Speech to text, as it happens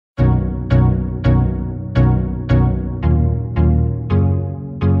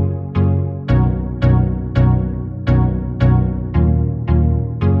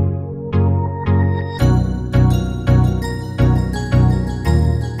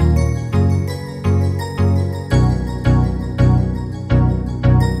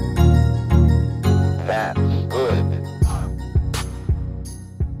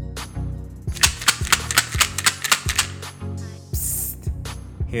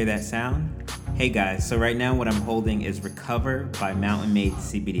Hear that sound? Hey guys, so right now what I'm holding is Recover by Mountain Made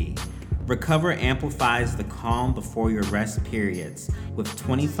CBD. Recover amplifies the calm before your rest periods with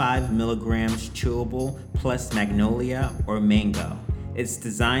 25 milligrams chewable plus magnolia or mango. It's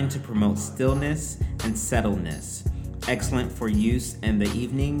designed to promote stillness and settledness. Excellent for use in the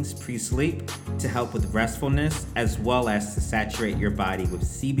evenings pre-sleep to help with restfulness as well as to saturate your body with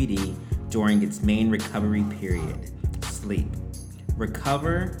CBD during its main recovery period, sleep.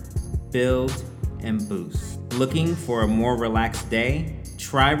 Recover, build, and boost. Looking for a more relaxed day?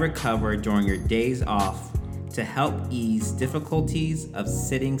 Try Recover during your days off to help ease difficulties of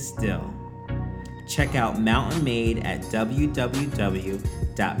sitting still. Check out Mountain Made at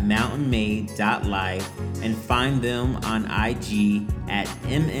www.mountainmade.life and find them on IG at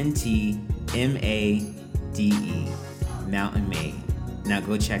MNTMADE. Mountain Made. Now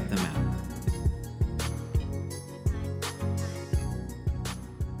go check them out.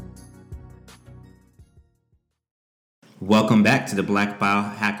 Welcome back to the Black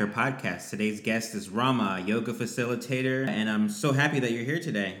Biohacker Podcast. Today's guest is Rama, a yoga facilitator, and I'm so happy that you're here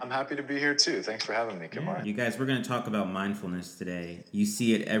today. I'm happy to be here too. Thanks for having me, Kumar. Yeah. You guys, we're going to talk about mindfulness today. You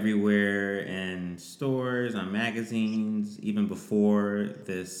see it everywhere in stores, on magazines. Even before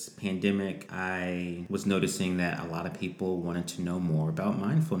this pandemic, I was noticing that a lot of people wanted to know more about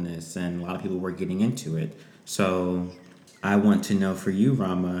mindfulness, and a lot of people were getting into it. So I want to know for you,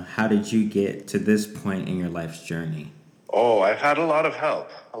 Rama, how did you get to this point in your life's journey? Oh, I've had a lot of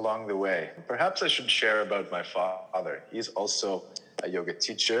help along the way. Perhaps I should share about my father. He's also a yoga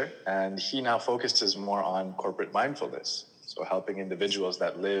teacher, and he now focuses more on corporate mindfulness. So helping individuals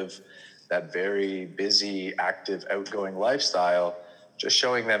that live that very busy, active, outgoing lifestyle, just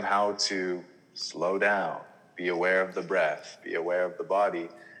showing them how to slow down, be aware of the breath, be aware of the body.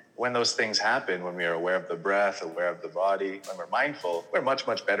 When those things happen, when we are aware of the breath, aware of the body, when we're mindful, we're much,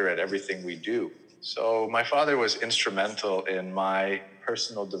 much better at everything we do. So my father was instrumental in my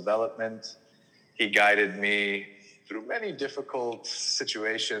personal development. He guided me through many difficult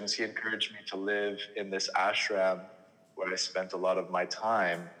situations. He encouraged me to live in this ashram where I spent a lot of my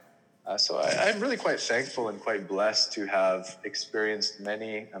time. So I'm really quite thankful and quite blessed to have experienced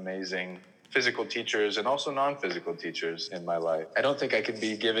many amazing physical teachers and also non-physical teachers in my life. I don't think I can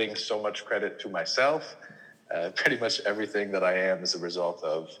be giving so much credit to myself. Pretty much everything that I am is a result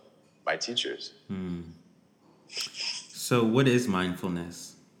of my teachers. So what is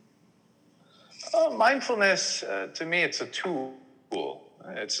mindfulness? Mindfulness, to me, it's a tool.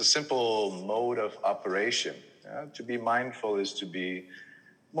 It's a simple mode of operation. To be mindful is to be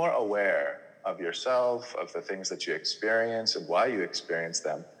more aware of yourself, of the things that you experience and why you experience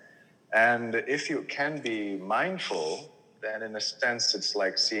them. And if you can be mindful, then in a sense, it's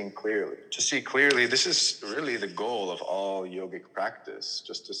like seeing clearly. To see clearly, this is really the goal of all yogic practice,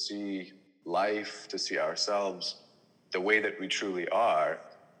 just to see life, to see ourselves the way that we truly are.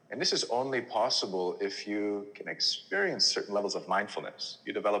 And this is only possible if you can experience certain levels of mindfulness.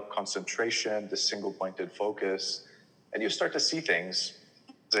 You develop concentration, this single-pointed focus, and you start to see things,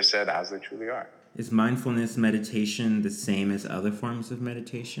 as I said, as they truly are. Is mindfulness meditation the same as other forms of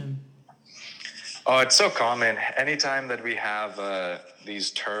meditation? Oh, it's so common. Anytime that we have these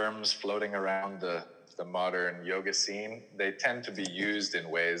terms floating around the modern yoga scene, they tend to be used in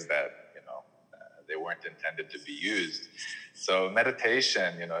ways that, they weren't intended to be used. So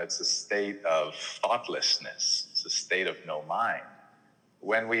meditation, it's a state of thoughtlessness. It's a state of no mind.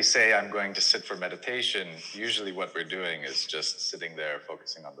 When we say I'm going to sit for meditation, usually what we're doing is just sitting there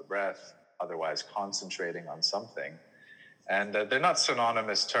focusing on the breath, otherwise concentrating on something. And they're not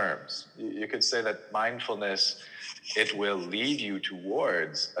synonymous terms. You could say that mindfulness, it will lead you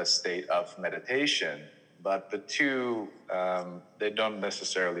towards a state of meditation, but the two, they don't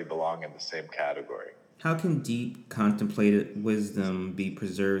necessarily belong in the same category. How can deep contemplative wisdom be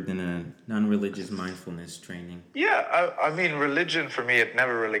preserved in a non-religious mindfulness training? Yeah, I mean, religion for me, it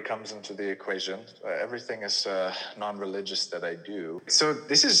never really comes into the equation. Everything is non-religious that I do. So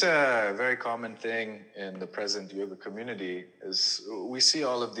this is a very common thing in the present yoga community is we see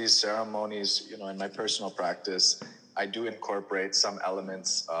all of these ceremonies, in my personal practice. I do incorporate some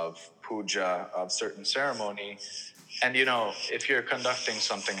elements of puja, of certain ceremony. And, if you're conducting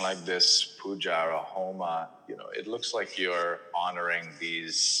something like this, puja or a homa, it looks like you're honoring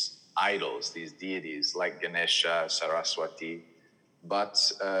these idols, these deities like Ganesha, Saraswati.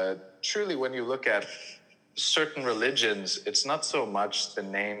 But truly, when you look at certain religions, it's not so much the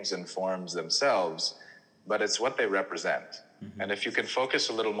names and forms themselves, but it's what they represent. Mm-hmm. And if you can focus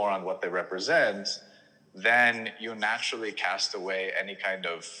a little more on what they represent, then you naturally cast away any kind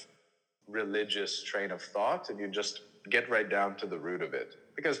of religious train of thought, and you just get right down to the root of it.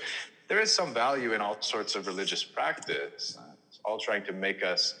 Because there is some value in all sorts of religious practice. It's all trying to make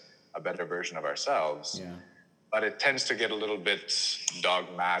us a better version of ourselves. Yeah. But it tends to get a little bit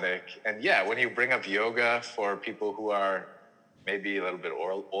dogmatic. And yeah, when you bring up yoga for people who are maybe a little bit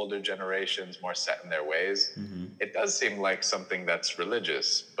older generations, more set in their ways, it does seem like something that's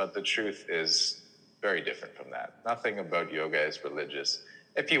religious. But the truth is very different from that. Nothing about yoga is religious.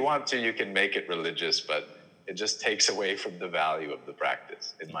 If you want to, you can make it religious, but it just takes away from the value of the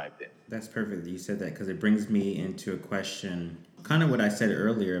practice, in my opinion. That's perfect that you said that, because it brings me into a question, kind of what I said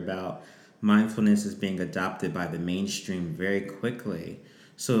earlier about mindfulness is being adopted by the mainstream very quickly.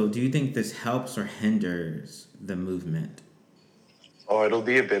 So do you think this helps or hinders the movement? Oh, it'll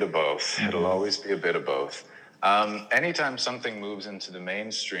be a bit of both. It'll always be a bit of both. Anytime something moves into the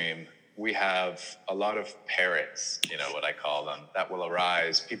mainstream, we have a lot of parrots, what I call them, that will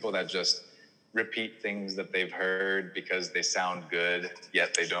arise. People that just repeat things that they've heard because they sound good,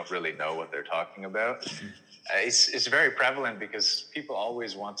 yet they don't really know what they're talking about. It's very prevalent because people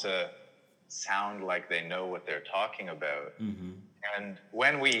always want to sound like they know what they're talking about. And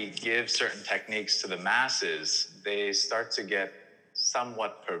when we give certain techniques to the masses, they start to get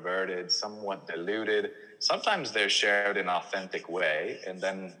somewhat perverted, somewhat diluted. Sometimes they're shared in an authentic way, and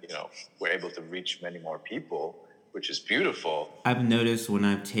then, we're able to reach many more people, which is beautiful. I've noticed when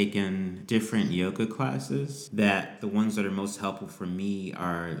I've taken different yoga classes that the ones that are most helpful for me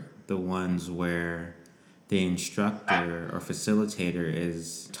are the ones where the instructor or facilitator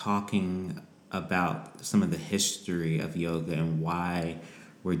is talking about some of the history of yoga and why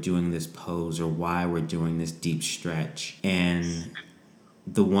we're doing this pose or why we're doing this deep stretch. And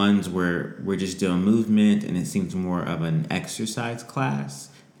the ones where we're just doing movement and it seems more of an exercise class,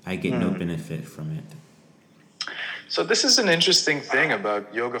 I get no benefit from it. So this is an interesting thing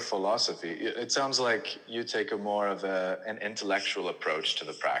about yoga philosophy. It sounds like you take a more of an intellectual approach to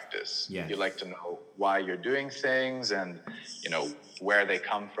the practice. Yes. You like to know why you're doing things and, where they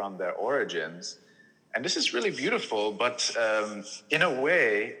come from, their origins. And this is really beautiful, but in a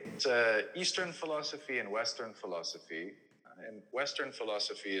way, it's Eastern philosophy and Western philosophy. And Western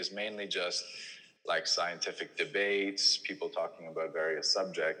philosophy is mainly just like scientific debates, people talking about various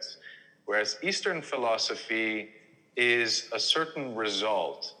subjects, whereas Eastern philosophy is a certain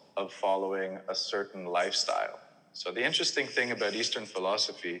result of following a certain lifestyle. So the interesting thing about Eastern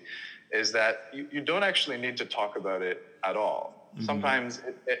philosophy is that you don't actually need to talk about it at all. Sometimes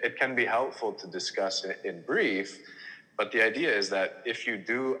it can be helpful to discuss it in brief, but the idea is that if you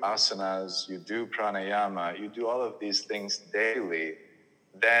do asanas, you do pranayama, you do all of these things daily,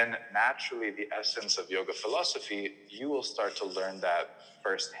 then naturally the essence of yoga philosophy, you will start to learn that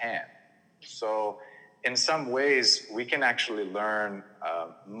firsthand. So in some ways, we can actually learn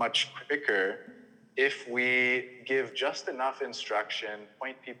much quicker if we give just enough instruction,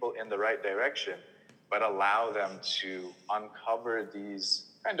 point people in the right direction, but allow them to uncover these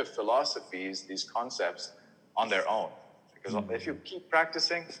kind of philosophies, these concepts on their own. Because if you keep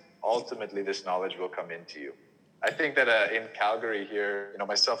practicing, ultimately this knowledge will come into you. I think that in Calgary here,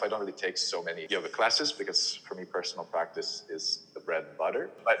 myself, I don't really take so many yoga classes because for me, personal practice is the bread and butter.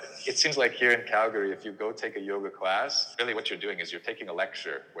 But it seems like here in Calgary, if you go take a yoga class, really what you're doing is you're taking a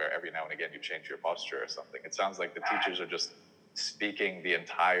lecture where every now and again you change your posture or something. It sounds like the teachers are just speaking the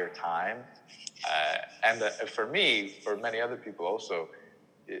entire time. And for me, for many other people also,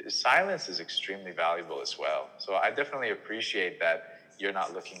 silence is extremely valuable as well. So I definitely appreciate that you're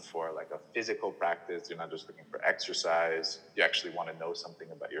not looking for like a physical practice. You're not just looking for exercise. You actually want to know something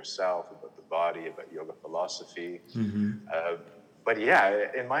about yourself, about the body, about yoga philosophy. But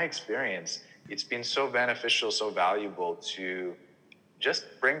yeah, in my experience, it's been so beneficial, so valuable to just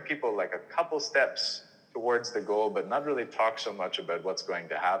bring people like a couple steps towards the goal, but not really talk so much about what's going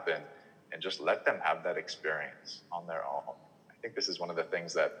to happen and just let them have that experience on their own. I think this is one of the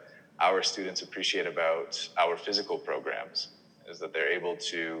things that our students appreciate about our physical programs, is that they're able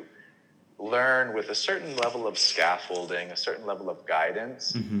to learn with a certain level of scaffolding, a certain level of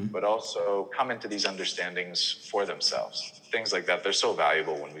guidance, but also come into these understandings for themselves. Things like that, they're so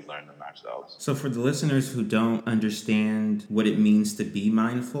valuable when we learn them ourselves. So for the listeners who don't understand what it means to be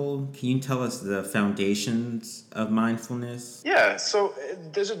mindful, can you tell us the foundations of mindfulness? Yeah, so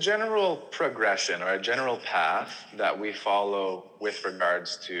there's a general progression or a general path that we follow with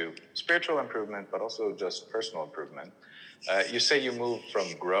regards to spiritual improvement, but also just personal improvement. You say you move from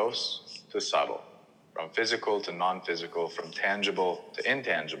gross to subtle, from physical to non-physical, from tangible to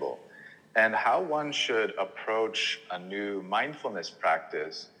intangible. And how one should approach a new mindfulness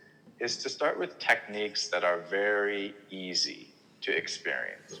practice is to start with techniques that are very easy. to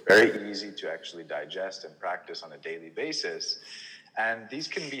experience, very easy to actually digest and practice on a daily basis. And these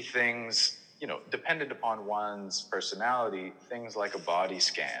can be things, dependent upon one's personality, things like a body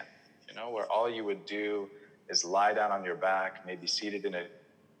scan, where all you would do is lie down on your back, maybe seated in a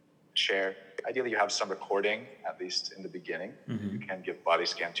chair. Ideally, you have some recording, at least in the beginning. You can give body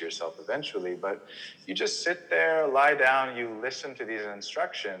scan to yourself eventually, but you just sit there, lie down, you listen to these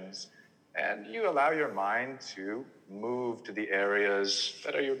instructions, and you allow your mind to move to the areas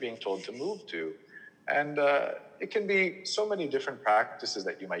that you're being told to move to. And it can be so many different practices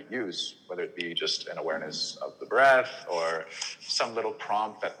that you might use, whether it be just an awareness of the breath or some little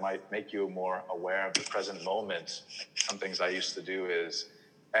prompt that might make you more aware of the present moment. Some things I used to do is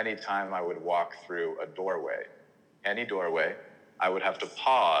anytime I would walk through a doorway, any doorway, I would have to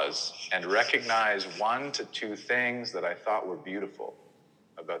pause and recognize 1 to 2 things that I thought were beautiful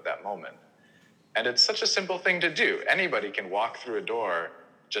about that moment. And it's such a simple thing to do. Anybody can walk through a door,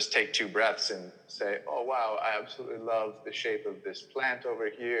 just take 2 breaths and say, oh, wow, I absolutely love the shape of this plant over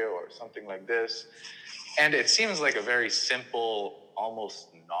here, or something like this. And it seems like a very simple, almost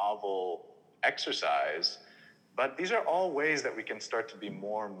novel exercise, but these are all ways that we can start to be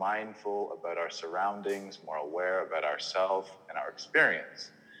more mindful about our surroundings, more aware about ourselves and our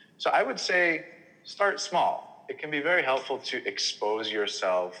experience. So I would say start small. It can be very helpful to expose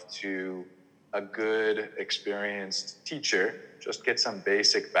yourself to a good, experienced teacher. Just get some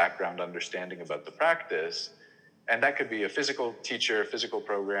basic background understanding about the practice. And that could be a physical teacher, physical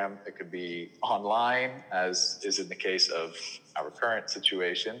program. It could be online, as is in the case of our current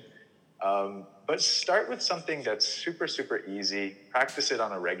situation. But start with something that's super, super easy. Practice it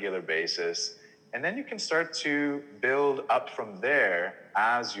on a regular basis. And then you can start to build up from there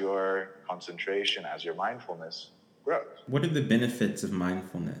as your concentration, as your mindfulness grows. What are the benefits of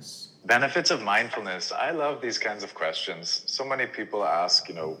mindfulness? Benefits of mindfulness. I love these kinds of questions. So many people ask,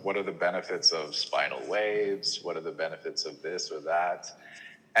 what are the benefits of spinal waves? What are the benefits of this or that?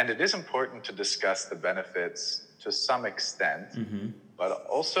 And it is important to discuss the benefits to some extent. But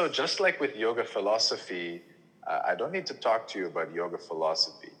also, just like with yoga philosophy, I don't need to talk to you about yoga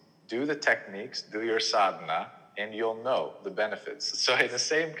philosophy. Do the techniques, do your sadhana, and you'll know the benefits. So in the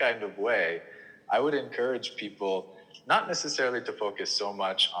same kind of way, I would encourage people not necessarily to focus so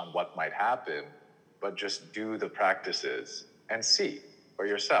much on what might happen, but just do the practices and see for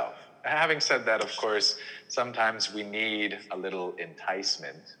yourself. Having said that, of course, sometimes we need a little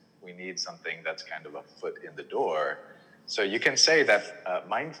enticement. We need something that's kind of a foot in the door. So you can say that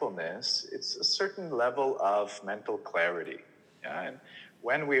mindfulness, it's a certain level of mental clarity. Yeah? And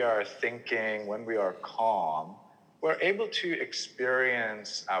when we are thinking, when we are calm, we're able to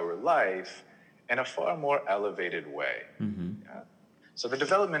experience our life in a far more elevated way. Yeah? So the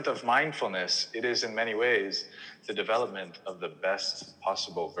development of mindfulness, it is in many ways the development of the best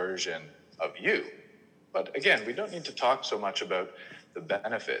possible version of you. But again, we don't need to talk so much about the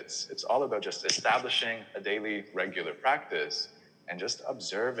benefits. It's all about just establishing a daily regular practice and just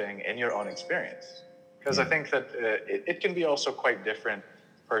observing in your own experience. Because I think that it can be also quite different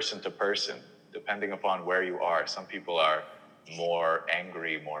person to person, depending upon where you are. Some people are more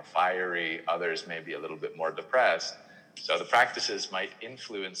angry, more fiery. Others may be a little bit more depressed. So the practices might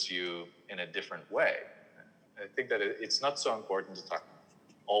influence you in a different way. I think that it's not so important to talk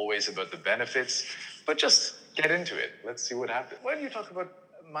always about the benefits, but just get into it. Let's see what happens. When you talk about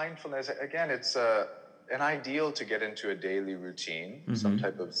mindfulness, again, it's an ideal to get into a daily routine, some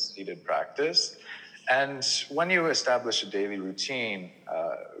type of seated practice. And when you establish a daily routine,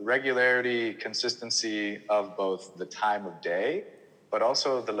 regularity, consistency of both the time of day, but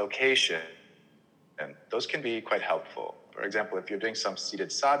also the location, and those can be quite helpful. For example, if you're doing some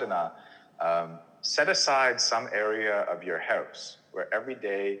seated sadhana, set aside some area of your house where every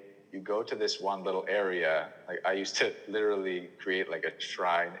day you go to this one little area. Like I used to literally create like a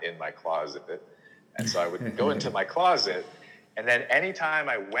shrine in my closet. And so I would go into my closet, and then anytime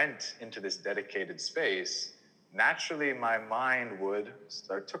I went into this dedicated space, naturally my mind would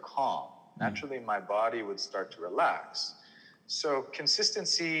start to calm. Naturally my body would start to relax. So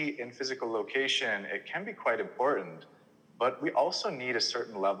consistency in physical location, it can be quite important, but we also need a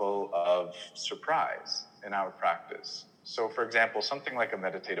certain level of surprise in our practice. So for example, something like a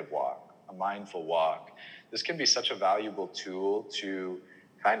meditative walk, a mindful walk, this can be such a valuable tool to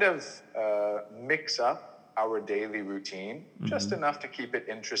kind of mix up our daily routine, just enough to keep it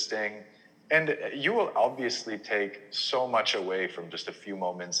interesting. And you will obviously take so much away from just a few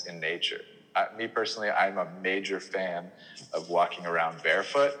moments in nature. Me personally, I'm a major fan of walking around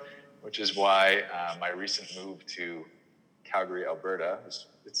barefoot, which is why my recent move to Calgary, Alberta,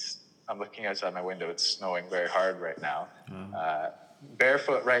 it's I'm looking outside my window. It's snowing very hard right now. Wow.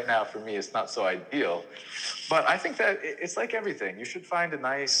 Barefoot right now for me is not so ideal. But I think that it's like everything. You should find a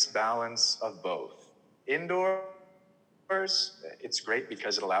nice balance of both. Indoors, it's great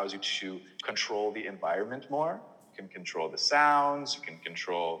because it allows you to control the environment more. You can control the sounds, you can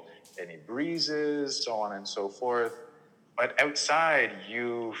control any breezes, so on and so forth. But outside,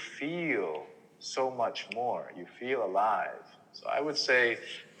 you feel so much more. You feel alive. So I would say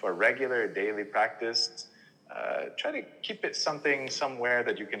for regular daily practice, try to keep it somewhere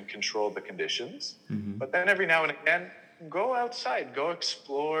that you can control the conditions. Mm-hmm. But then every now and again, go outside, go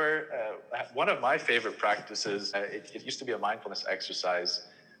explore. One of my favorite practices, it used to be a mindfulness exercise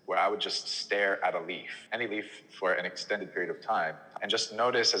where I would just stare at a leaf, any leaf for an extended period of time, and just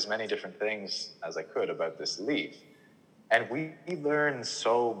notice as many different things as I could about this leaf. And we learn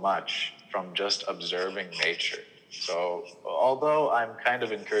so much from just observing nature. So although I'm kind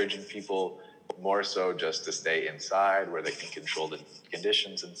of encouraging people more so just to stay inside where they can control the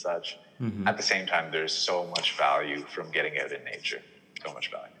conditions and such, at the same time, there's so much value from getting out in nature. So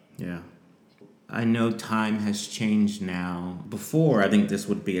much value. Yeah. I know time has changed now. Before, I think this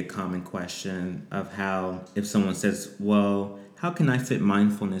would be a common question of how, if someone says, well, how can I fit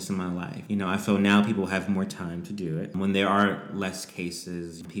mindfulness in my life? I feel now people have more time to do it. When there are less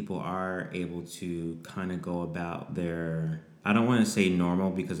cases, people are able to kind of go about their, I don't want to say normal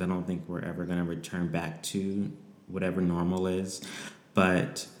because I don't think we're ever going to return back to whatever normal is,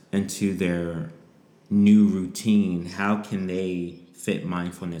 but into their new routine. How can they fit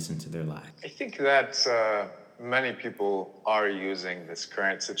mindfulness into their life? I think that many people are using this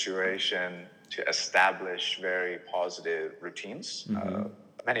current situation to establish very positive routines.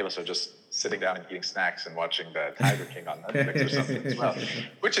 Many of us are just sitting down and eating snacks and watching the Tiger King on Netflix or something as well,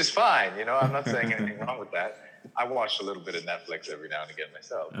 which is fine. I'm not saying anything wrong with that. I watch a little bit of Netflix every now and again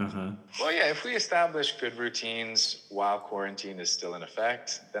myself. Well, yeah, if we establish good routines while quarantine is still in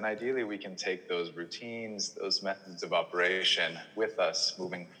effect, then ideally we can take those routines, those methods of operation with us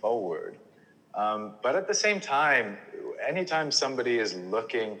moving forward. But at the same time, anytime somebody is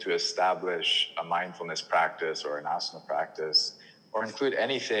looking to establish a mindfulness practice or an asana practice or include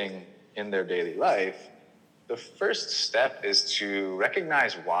anything in their daily life, the first step is to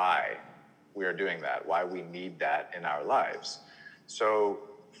recognize why we are doing that, why we need that in our lives. So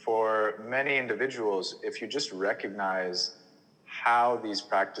for many individuals, if you just recognize how these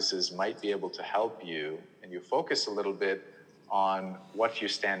practices might be able to help you and you focus a little bit on what you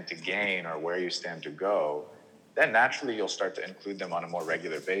stand to gain or where you stand to go, then naturally you'll start to include them on a more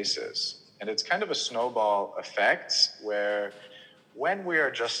regular basis. And it's kind of a snowball effect where when we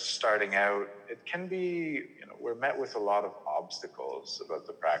are just starting out, it can be, we're met with a lot of obstacles about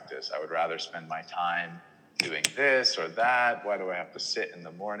the practice. I would rather spend my time doing this or that. Why do I have to sit in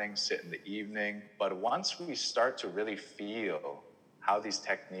the morning, sit in the evening? But once we start to really feel how these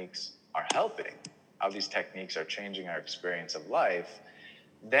techniques are helping, how these techniques are changing our experience of life,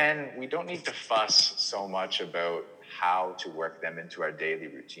 then we don't need to fuss so much about how to work them into our daily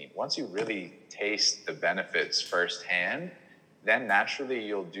routine. Once you really taste the benefits firsthand, then naturally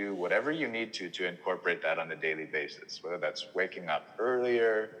you'll do whatever you need to incorporate that on a daily basis, whether that's waking up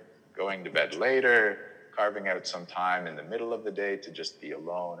earlier, going to bed later, carving out some time in the middle of the day to just be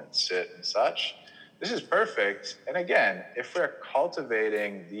alone and sit and such. This is perfect. And again, if we're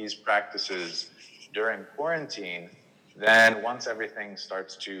cultivating these practices during quarantine, then once everything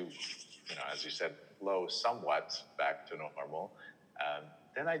starts to, as you said, flow somewhat back to normal,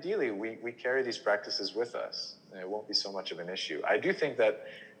 then ideally we carry these practices with us. And it won't be so much of an issue. I do think that,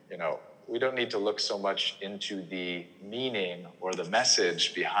 we don't need to look so much into the meaning or the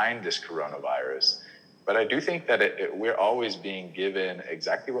message behind this coronavirus. But I do think that we're always being given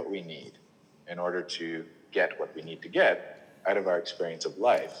exactly what we need in order to get what we need to get out of our experience of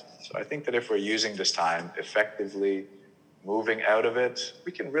life. So I think that if we're using this time effectively, moving out of it,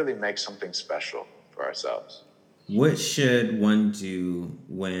 we can really make something special for ourselves. What should one do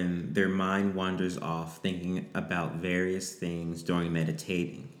when their mind wanders off thinking about various things during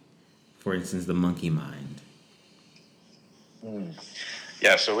meditating? For instance, the monkey mind.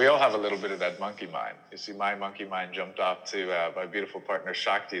 Yeah, so we all have a little bit of that monkey mind. You see, my monkey mind jumped off to my beautiful partner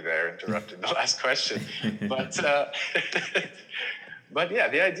Shakti there, interrupting the last question. But yeah,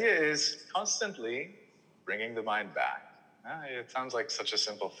 the idea is constantly bringing the mind back. It sounds like such a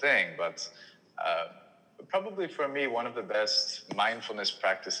simple thing, but probably for me, one of the best mindfulness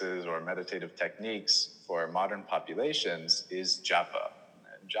practices or meditative techniques for modern populations is japa.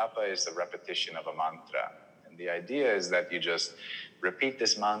 Japa is the repetition of a mantra. And the idea is that you just repeat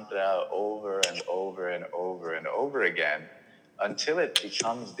this mantra over and over and over and over again until it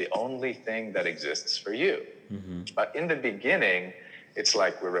becomes the only thing that exists for you. But in the beginning, it's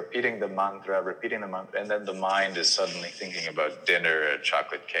like we're repeating the mantra, and then the mind is suddenly thinking about dinner or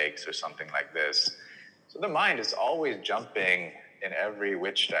chocolate cakes or something like this. So the mind is always jumping in every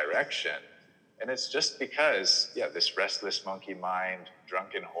which direction. And it's just because, this restless monkey mind,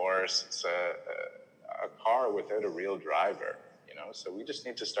 drunken horse, it's a car without a real driver, So we just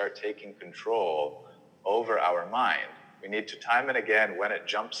need to start taking control over our mind. We need to time and again, when it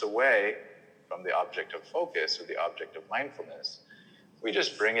jumps away from the object of focus or the object of mindfulness, we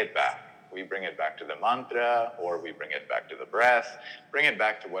just bring it back. We bring it back to the mantra, or we bring it back to the breath, bring it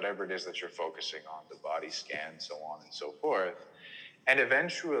back to whatever it is that you're focusing on, the body scan, so on and so forth. And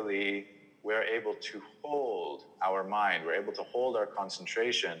eventually, we're able to hold our mind, we're able to hold our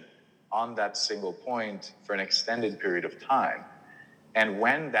concentration on that single point for an extended period of time. And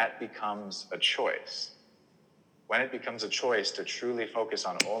when that becomes a choice, when it becomes a choice to truly focus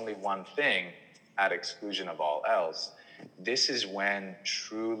on only one thing at exclusion of all else, this is when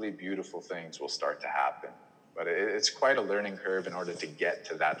truly beautiful things will start to happen. But it's quite a learning curve in order to get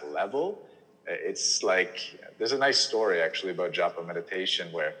to that level. It's like, there's a nice story actually about japa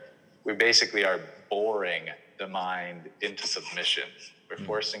meditation where we basically are boring the mind into submission. We're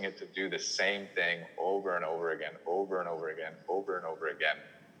forcing it to do the same thing over and over again, over and over again, over and over again,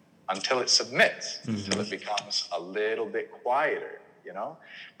 until it submits, until it becomes a little bit quieter,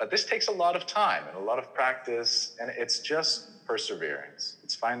 But this takes a lot of time and a lot of practice, and it's just perseverance.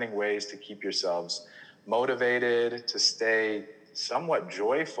 It's finding ways to keep yourselves motivated, to stay somewhat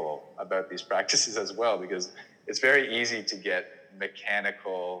joyful about these practices as well, because it's very easy to get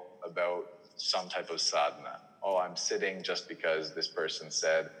mechanical about some type of sadhana. Oh, I'm sitting just because this person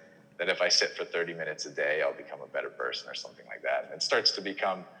said that if I sit for 30 minutes a day, I'll become a better person or something like that. And it starts to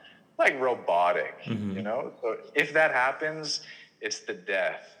become like robotic, So if that happens, it's the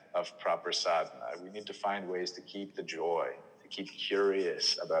death of proper sadhana. We need to find ways to keep the joy, to keep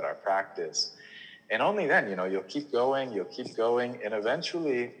curious about our practice. And only then, you'll keep going, and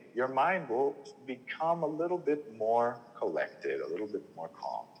eventually your mind will become a little bit more collected, a little bit more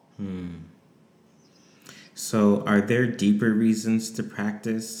calm. So are there deeper reasons to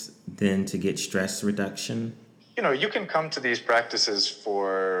practice than to get stress reduction? You can come to these practices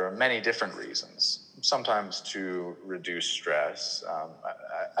for many different reasons. Sometimes to reduce stress.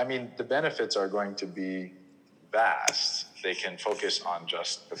 The benefits are going to be vast. They can focus on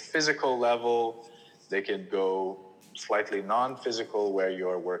just the physical level. They can go slightly non-physical, where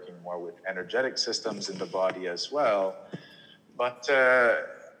you're working more with energetic systems in the body as well. But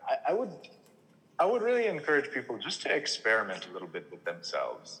I would really encourage people just to experiment a little bit with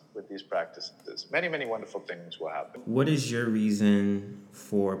themselves, with these practices. Many, many wonderful things will happen. What is your reason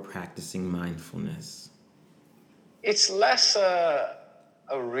for practicing mindfulness? It's less a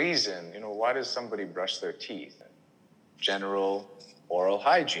reason. Why does somebody brush their teeth? General oral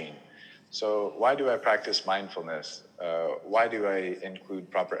hygiene. So why do I practice mindfulness? Why do I include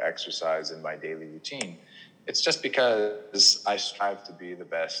proper exercise in my daily routine? It's just because I strive to be the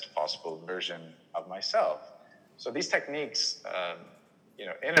best possible version of myself. So these techniques,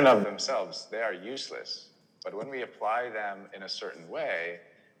 in and of themselves, they are useless. But when we apply them in a certain way,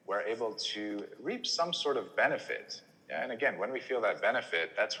 we're able to reap some sort of benefit. And again, when we feel that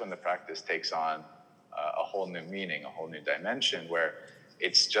benefit, that's when the practice takes on a whole new meaning, a whole new dimension, where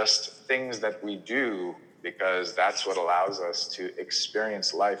it's just things that we do because that's what allows us to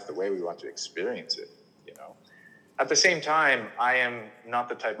experience life the way we want to experience it. At the same time, I am not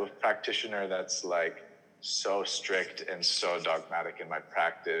the type of practitioner that's like so strict and so dogmatic in my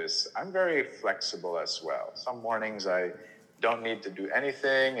practice. I'm very flexible as well. Some mornings I don't need to do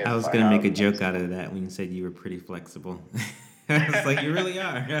anything. I was going to make a joke out of that when you said you were pretty flexible. It's like, you really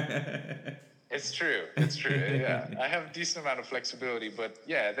are. It's true. Yeah, I have a decent amount of flexibility, but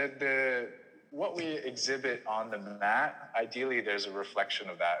yeah, what we exhibit on the mat, ideally there's a reflection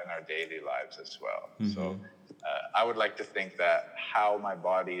of that in our daily lives as well. So I would like to think that how my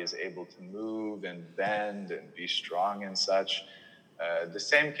body is able to move and bend and be strong and such, the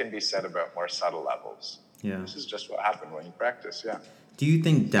same can be said about more subtle levels. Yeah. This is just what happened when you practice, yeah. Do you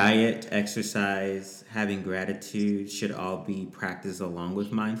think diet, exercise, having gratitude should all be practiced along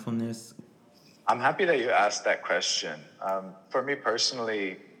with mindfulness? I'm happy that you asked that question. For me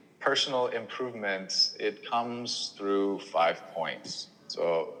personally, personal improvement, it comes through 5 points.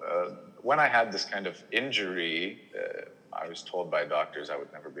 So when I had this kind of injury, I was told by doctors I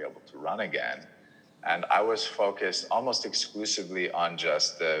would never be able to run again. And I was focused almost exclusively on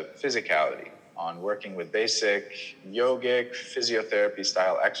just the physicality, on working with basic yogic physiotherapy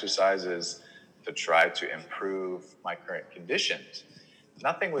style exercises to try to improve my current conditions.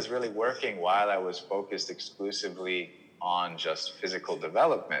 Nothing was really working while I was focused exclusively on just physical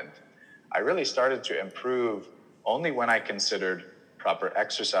development. I really started to improve only when I considered proper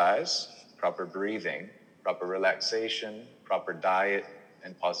exercise, proper breathing, proper relaxation, proper diet,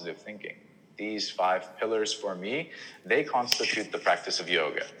 and positive thinking. These 5 pillars for me, they constitute the practice of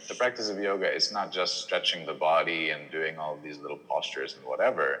yoga. The practice of yoga is not just stretching the body and doing all of these little postures and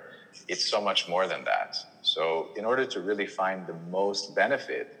whatever. It's so much more than that. So in order to really find the most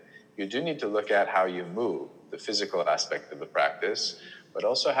benefit, you do need to look at how you move, the physical aspect of the practice, but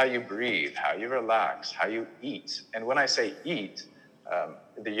also how you breathe, how you relax, how you eat. And when I say eat,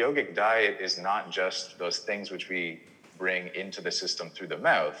 the yogic diet is not just those things which we bring into the system through the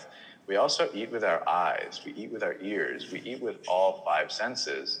mouth. We also eat with our eyes, we eat with our ears, we eat with all 5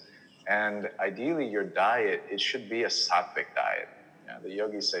 senses. And ideally, your diet, it should be a sattvic diet. The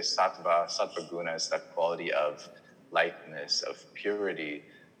yogis say sattva guna is that quality of lightness, of purity.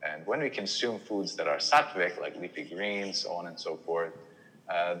 And when we consume foods that are sattvic, like leafy greens, so on and so forth,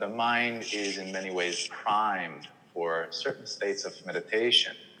 the mind is in many ways primed for certain states of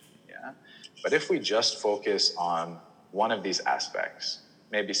meditation. Yeah? But if we just focus on one of these aspects,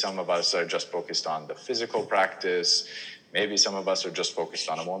 maybe some of us are just focused on the physical practice, maybe some of us are just focused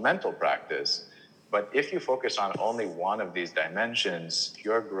on a more mental practice. But if you focus on only one of these dimensions,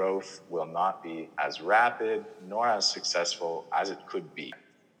 your growth will not be as rapid nor as successful as it could be.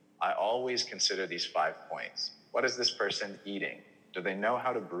 I always consider these 5 points. What is this person eating? Do they know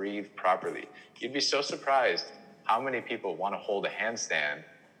how to breathe properly? You'd be so surprised how many people want to hold a handstand,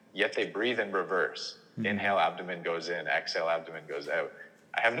 yet they breathe in reverse. Mm-hmm. Inhale, abdomen goes in, exhale, abdomen goes out.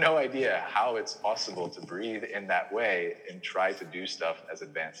 I have no idea how it's possible to breathe in that way and try to do stuff as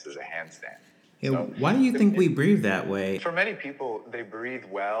advanced as a handstand. Hey, so, why do you think we breathe that way? For many people, they breathe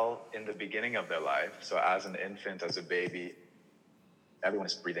well in the beginning of their life. So as an infant, as a baby, everyone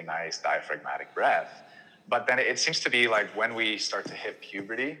is breathing nice, diaphragmatic breath. But then it seems to be like when we start to hit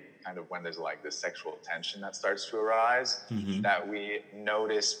puberty, kind of when there's like this sexual tension that starts to arise, mm-hmm. that we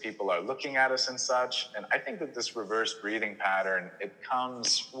notice people are looking at us and such. And I think that this reverse breathing pattern, it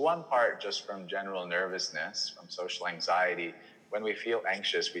comes one part just from general nervousness, from social anxiety. When we feel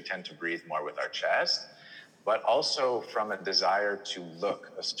anxious, we tend to breathe more with our chest, but also from a desire to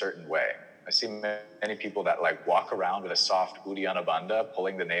look a certain way. I see many people that like walk around with a soft Uddiyana Bandha,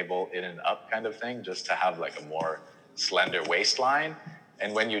 pulling the navel in and up kind of thing, just to have like a more slender waistline.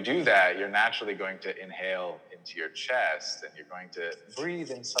 And when you do that, you're naturally going to inhale into your chest, and you're going to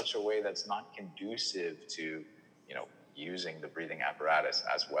breathe in such a way that's not conducive to, using the breathing apparatus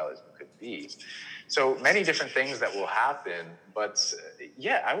as well as it could be. So many different things that will happen, but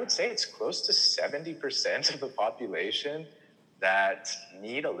I would say it's close to 70% of the population that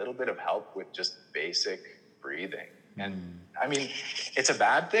need a little bit of help with just basic breathing. And I mean, it's a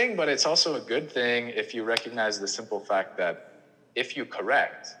bad thing, but it's also a good thing if you recognize the simple fact that if you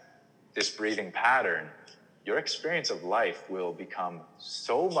correct this breathing pattern, your experience of life will become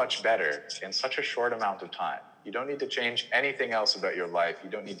so much better in such a short amount of time. You don't need to change anything else about your life.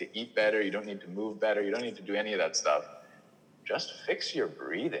 You don't need to eat better. You don't need to move better. You don't need to do any of that stuff. Just fix your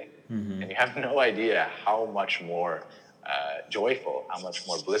breathing. Mm-hmm. And you have no idea how much more joyful, how much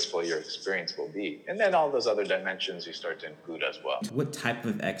more blissful your experience will be. And then all those other dimensions you start to include as well. What type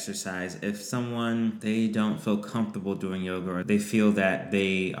of exercise, if someone, they don't feel comfortable doing yoga or they feel that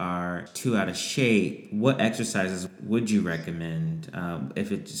they are too out of shape, what exercises would you recommend?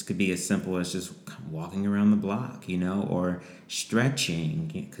 If it just could be as simple as just walking around the block, or stretching,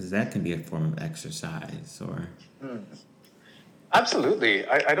 because that can be a form of exercise, or... Absolutely.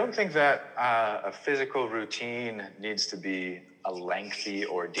 I don't think that a physical routine needs to be a lengthy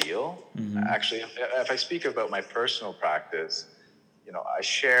ordeal. Mm-hmm. Actually, if I speak about my personal practice, I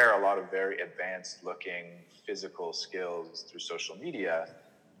share a lot of very advanced looking physical skills through social media,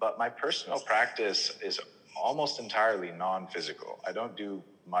 but my personal practice is almost entirely non-physical. I don't do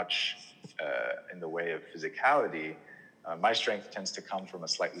much in the way of physicality. My strength tends to come from a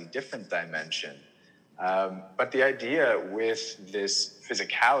slightly different dimension. But the idea with this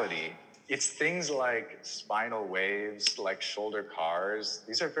physicality, it's things like spinal waves, like shoulder cars.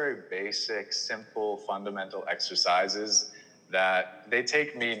 These are very basic, simple, fundamental exercises that they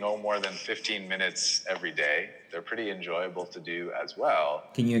take me no more than 15 minutes every day. They're pretty enjoyable to do as well.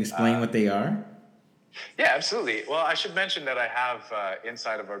 Can you explain what they are? Yeah, absolutely. Well, I should mention that I have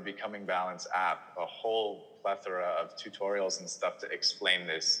inside of our Becoming Balance app a whole plethora of tutorials and stuff to explain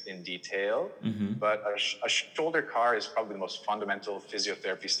this in detail. Mm-hmm. But a shoulder car is probably the most fundamental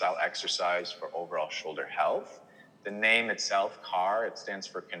physiotherapy style exercise for overall shoulder health. The name itself, CAR, it stands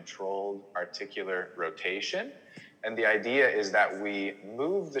for Controlled Articular Rotation. And the idea is that we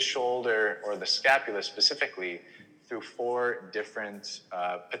move the shoulder or the scapula specifically through 4 different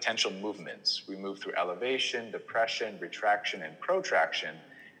potential movements. We move through elevation, depression, retraction, and protraction.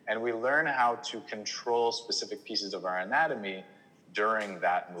 And we learn how to control specific pieces of our anatomy during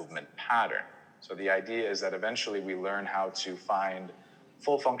that movement pattern. So the idea is that eventually we learn how to find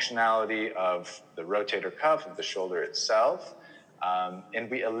full functionality of the rotator cuff of the shoulder itself, and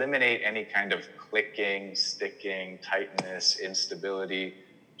we eliminate any kind of clicking, sticking, tightness, instability,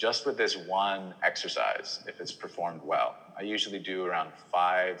 just with this one exercise, if it's performed well. I usually do around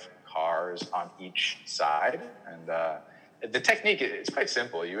 5 CARs on each side, and the technique is quite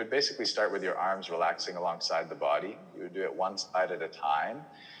simple. You would basically start with your arms relaxing alongside the body. You would do it one side at a time.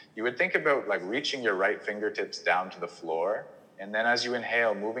 You would think about like reaching your right fingertips down to the floor, and then as you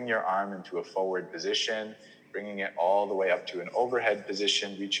inhale, moving your arm into a forward position, bringing it all the way up to an overhead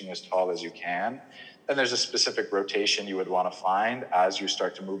position, reaching as tall as you can. Then there's a specific rotation you would want to find as you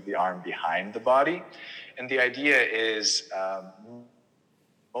start to move the arm behind the body. And the idea is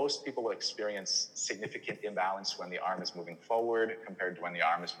most people will experience significant imbalance when the arm is moving forward compared to when the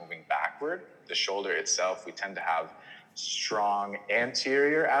arm is moving backward. The shoulder itself, we tend to have strong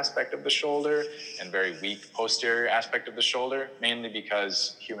anterior aspect of the shoulder and very weak posterior aspect of the shoulder, mainly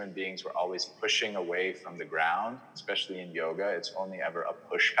because human beings were always pushing away from the ground, especially in yoga. It's only ever a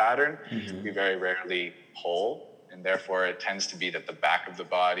push pattern. We very rarely pull, and therefore it tends to be that the back of the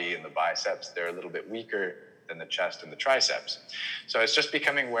body and the biceps, they're a little bit weaker than the chest and the triceps. So it's just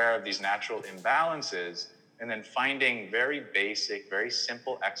becoming aware of these natural imbalances and then finding very basic, very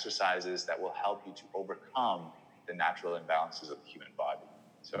simple exercises that will help you to overcome the natural imbalances of the human body.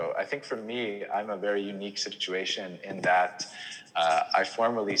 So I think for me, I'm a very unique situation in that I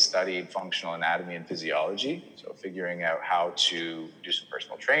formerly studied functional anatomy and physiology. So figuring out how to do some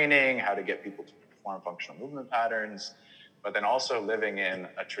personal training, how to get people to perform functional movement patterns, but then also living in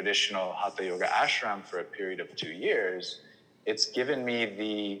a traditional Hatha Yoga ashram for a period of 2 years, it's given me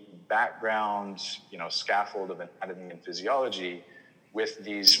the background, scaffold of anatomy and physiology with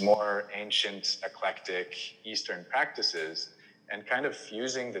these more ancient, eclectic Eastern practices and kind of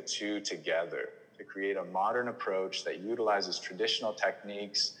fusing the two together to create a modern approach that utilizes traditional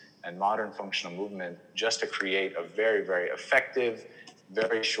techniques and modern functional movement just to create a very, very effective,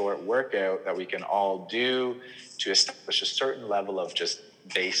 very short workout that we can all do to establish a certain level of just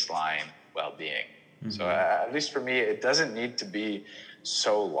baseline well-being. So at least for me, it doesn't need to be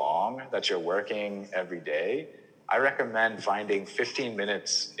so long that you're working every day. I recommend finding 15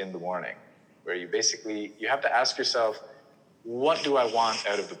 minutes in the morning where you have to ask yourself, what do I want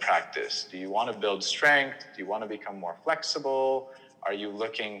out of the practice? Do you want to build strength? Do you want to become more flexible? Are you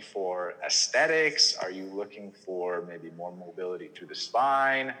looking for aesthetics? Are you looking for maybe more mobility through the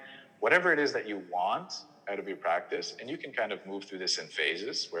spine? Whatever it is that you want out of your practice, and you can kind of move through this in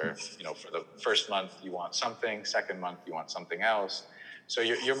phases where, for the first month you want something, second month you want something else. So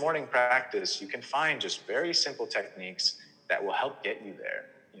your morning practice, you can find just very simple techniques that will help get you there,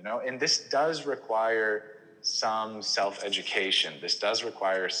 and this does require some self-education. This does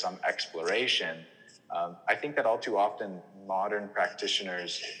require some exploration. I think that all too often modern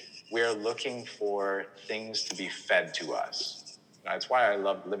practitioners, we're looking for things to be fed to us. That's why I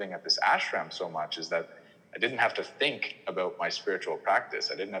love living at this ashram so much, is that I didn't have to think about my spiritual practice.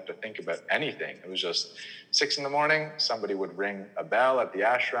 I didn't have to think about anything. It was just 6 a.m, somebody would ring a bell at the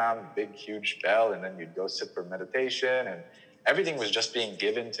ashram, big, huge bell, and then you'd go sit for meditation, and everything was just being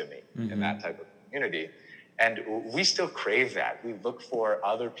given to me in that type of community. And we still crave that. We look for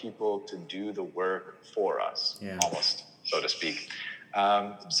other people to do the work for us, almost, so to speak.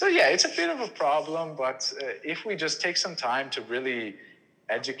 It's a bit of a problem, but if we just take some time to really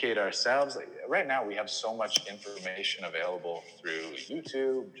educate ourselves. Right now, we have so much information available through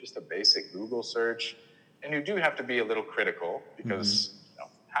YouTube, just a basic Google search. And you do have to be a little critical because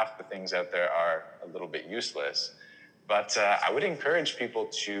half the things out there are a little bit useless. But I would encourage people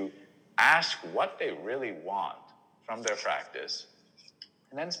to ask what they really want from their practice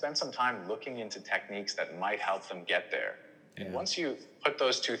and then spend some time looking into techniques that might help them get there. And once you put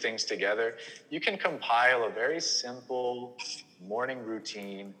those two things together, you can compile a very simple morning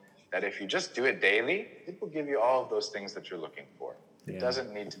routine that if you just do it daily, it will give you all of those things that you're looking for. It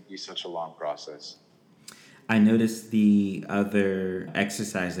doesn't need to be such a long process. I noticed the other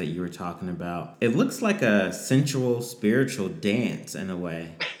exercise that you were talking about. It looks like a sensual, spiritual dance in a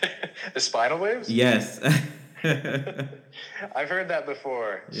way. The spinal waves? Yes. I've heard that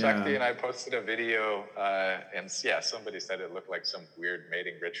before. Shakti and I posted a video, and somebody said it looked like some weird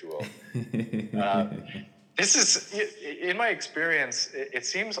mating ritual. This is, in my experience, it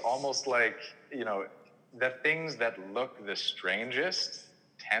seems almost like, the things that look the strangest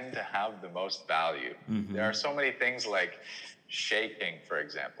tend to have the most value. Mm-hmm. There are so many things like shaking, for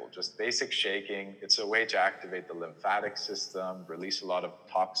example, just basic shaking. It's a way to activate the lymphatic system, release a lot of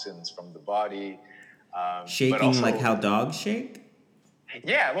toxins from the body. But Shaking like also, how dogs shake?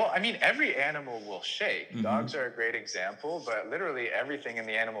 yeah, well, I mean, every animal will shake. Mm-hmm. Dogs are a great example, but literally everything in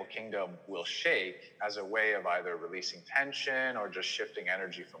the animal kingdom will shake as a way of either releasing tension or just shifting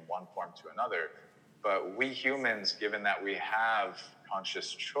energy from one form to another. But we humans, given that we have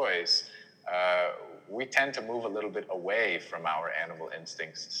conscious choice, we tend to move a little bit away from our animal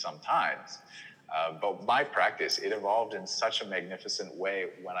instincts sometimes. But my practice, it evolved in such a magnificent way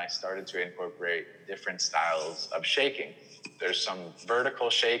when I started to incorporate different styles of shaking. There's some vertical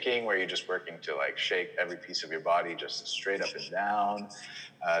shaking where you're just working to like shake every piece of your body just straight up and down.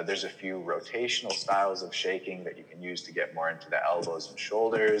 There's a few rotational styles of shaking that you can use to get more into the elbows and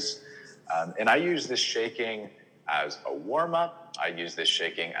shoulders. And I use this shaking as a warm-up. I use this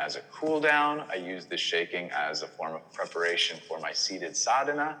shaking as a cool down. I use this shaking as a form of preparation for my seated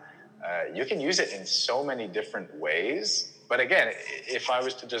sadhana. You can use it in so many different ways. But again, if I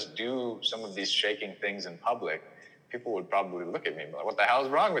was to just do some of these shaking things in public, people would probably look at me and be like, what the hell is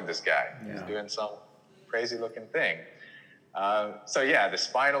wrong with this guy? Yeah. He's doing some crazy looking thing. So yeah, the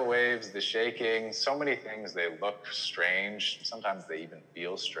spinal waves, the shaking, so many things, they look strange. Sometimes they even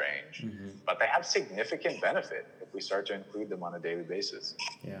feel strange, but they have significant benefit if we start to include them on a daily basis.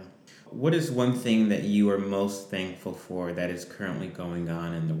 Yeah. What is one thing that you are most thankful for that is currently going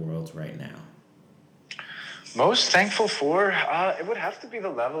on in the world right now? Most thankful for, it would have to be the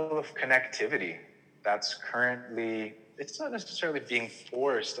level of connectivity that's currently, it's not necessarily being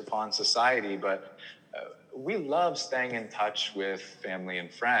forced upon society, but we love staying in touch with family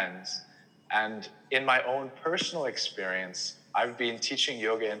and friends. And in my own personal experience, I've been teaching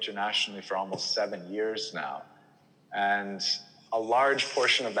yoga internationally for almost 7 years now. And a large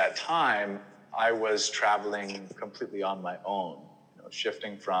portion of that time, I was traveling completely on my own,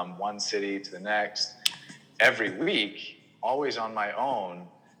 shifting from one city to the next every week, always on my own.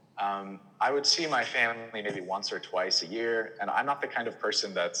 I would see my family maybe once or twice a year, and I'm not the kind of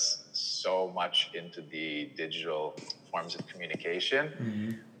person that's so much into the digital forms of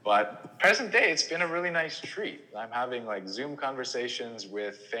communication. But present day, it's been a really nice treat. I'm having like Zoom conversations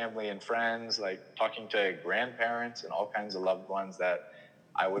with family and friends, like talking to grandparents and all kinds of loved ones that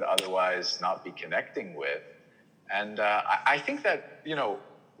I would otherwise not be connecting with. And I think that,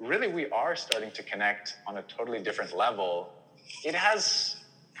 really we are starting to connect on a totally different level. It has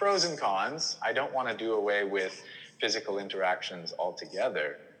pros and cons. I don't want to do away with physical interactions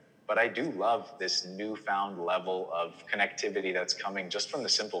altogether, but I do love this newfound level of connectivity that's coming just from the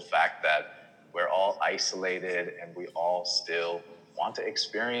simple fact that we're all isolated and we all still want to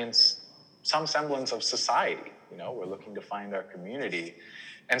experience some semblance of society. We're looking to find our community.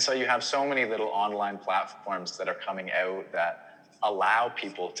 And so you have so many little online platforms that are coming out that allow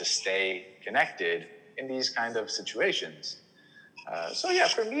people to stay connected in these kind of situations. So yeah,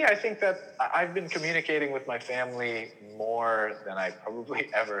 for me, I think that I've been communicating with my family more than I probably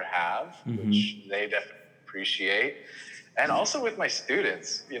ever have, which they definitely appreciate. And also with my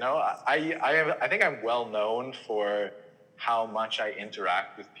students, I think I'm well known for how much I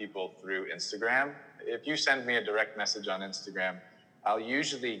interact with people through Instagram. If you send me a direct message on Instagram, I'll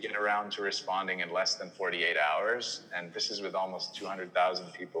usually get around to responding in less than 48 hours. And this is with almost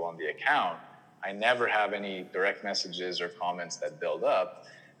 200,000 people on the account. I never have any direct messages or comments that build up.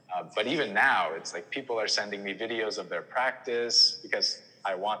 But even now, it's like people are sending me videos of their practice because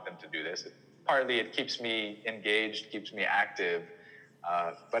I want them to do this. Partly it keeps me engaged, keeps me active.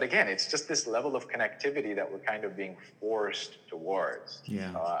 But again, it's just this level of connectivity that we're kind of being forced towards.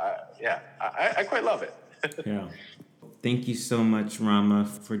 Yeah. I quite love it. Yeah. Thank you so much, Rama,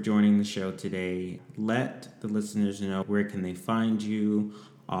 for joining the show today. Let the listeners know where can they find you,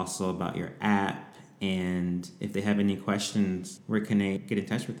 also about your app, and if they have any questions, where can they get in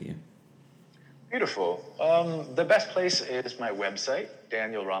touch with you? Beautiful. The best place is my website,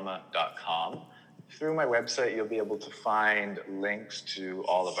 danielrama.com. Through my website, you'll be able to find links to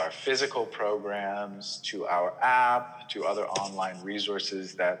all of our physical programs, to our app, to other online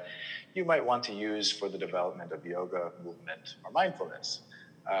resources that you might want to use for the development of yoga, movement, or mindfulness.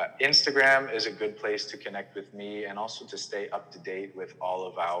 Instagram is a good place to connect with me and also to stay up to date with all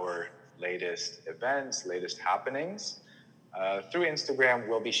of our latest events, latest happenings. Through Instagram,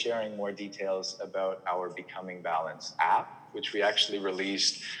 we'll be sharing more details about our Becoming Balanced app, which we actually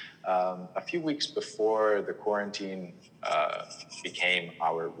released a few weeks before the quarantine became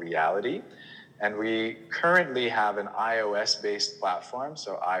our reality. And we currently have an iOS-based platform,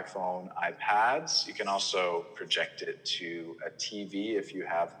 so iPhone, iPads. You can also project it to a TV if you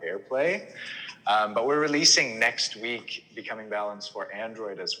have AirPlay. But we're releasing next week Becoming Balanced for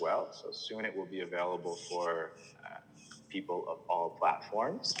Android as well. So soon it will be available for people of all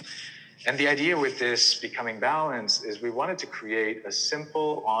platforms. And the idea with this Becoming Balanced is we wanted to create a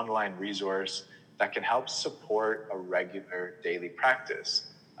simple online resource that can help support a regular daily practice.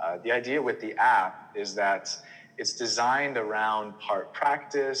 The idea with the app is that it's designed around part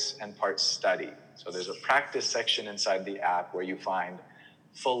practice and part study. So there's a practice section inside the app where you find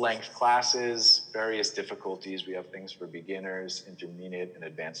full-length classes, various difficulties. We have things for beginners, intermediate, and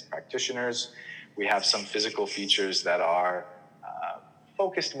advanced practitioners. We have some physical features that are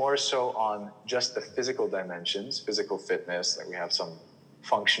focused more so on just the physical dimensions, physical fitness, like we have some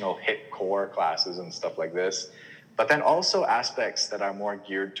functional HIIT core classes and stuff like this. But then also aspects that are more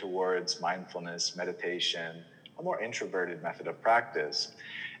geared towards mindfulness, meditation, a more introverted method of practice.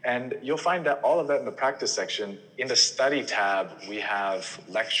 And you'll find that all of that in the practice section. In the study tab, we have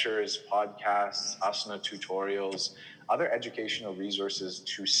lectures, podcasts, asana tutorials, other educational resources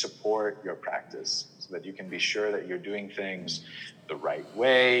to support your practice so that you can be sure that you're doing things the right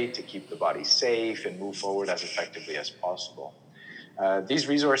way to keep the body safe and move forward as effectively as possible. These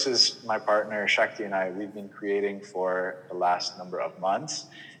resources, my partner Shakti and I, we've been creating for the last number of months,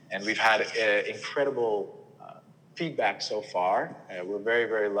 and we've had incredible feedback so far. We're very,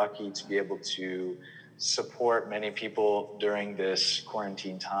 very lucky to be able to support many people during this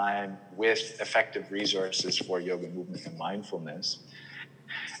quarantine time with effective resources for yoga, movement, and mindfulness.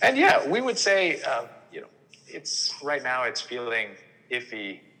 And yeah, we would say, it's right now it's feeling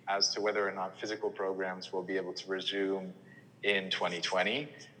iffy as to whether or not physical programs will be able to resume in 2020.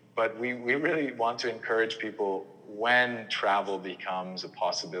 But we really want to encourage people when travel becomes a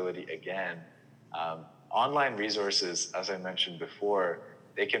possibility again. Online resources, as I mentioned before,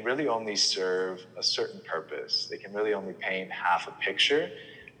 they can really only serve a certain purpose. They can really only paint half a picture.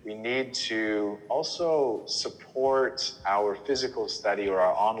 We need to also support our physical study or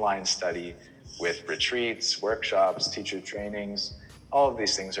our online study with retreats, workshops, teacher trainings. All of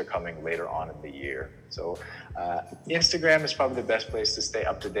these things are coming later on in the year. So Instagram is probably the best place to stay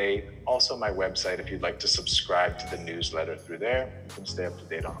up to date. Also my website, if you'd like to subscribe to the newsletter through there, you can stay up to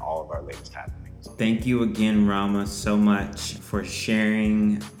date on all of our latest happenings. Thank you again, Rama, so much for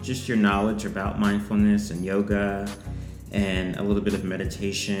sharing just your knowledge about mindfulness and yoga and a little bit of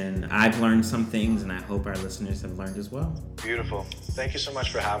meditation. I've learned some things, and I hope our listeners have learned as well. Beautiful. Thank you so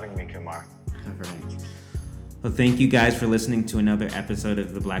much for having me, Kumar. All right. Well, thank you guys for listening to another episode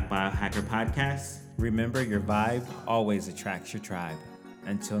of the Black Biohacker Podcast. Remember, your vibe always attracts your tribe.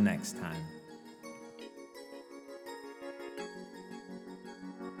 Until next time.